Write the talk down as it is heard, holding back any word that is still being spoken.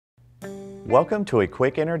Welcome to a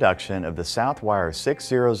quick introduction of the Southwire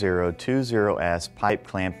 60020S pipe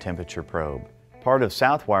clamp temperature probe, part of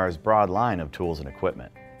Southwire's broad line of tools and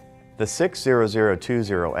equipment. The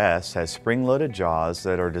 60020S has spring-loaded jaws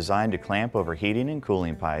that are designed to clamp over heating and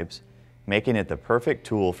cooling pipes, making it the perfect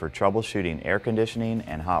tool for troubleshooting air conditioning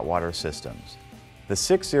and hot water systems. The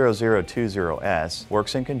 60020S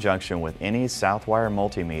works in conjunction with any Southwire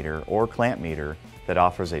multimeter or clamp meter that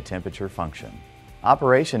offers a temperature function.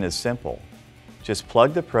 Operation is simple. Just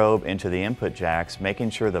plug the probe into the input jacks,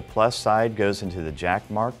 making sure the plus side goes into the jack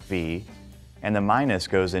marked V and the minus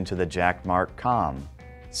goes into the jack marked COM.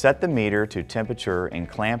 Set the meter to temperature and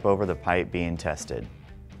clamp over the pipe being tested.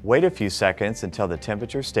 Wait a few seconds until the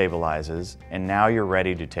temperature stabilizes, and now you're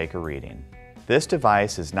ready to take a reading. This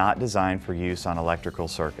device is not designed for use on electrical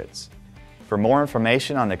circuits. For more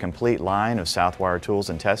information on the complete line of Southwire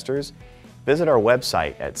tools and testers, visit our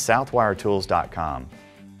website at southwiretools.com.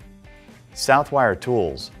 Southwire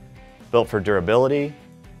Tools, built for durability,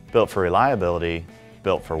 built for reliability,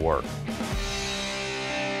 built for work.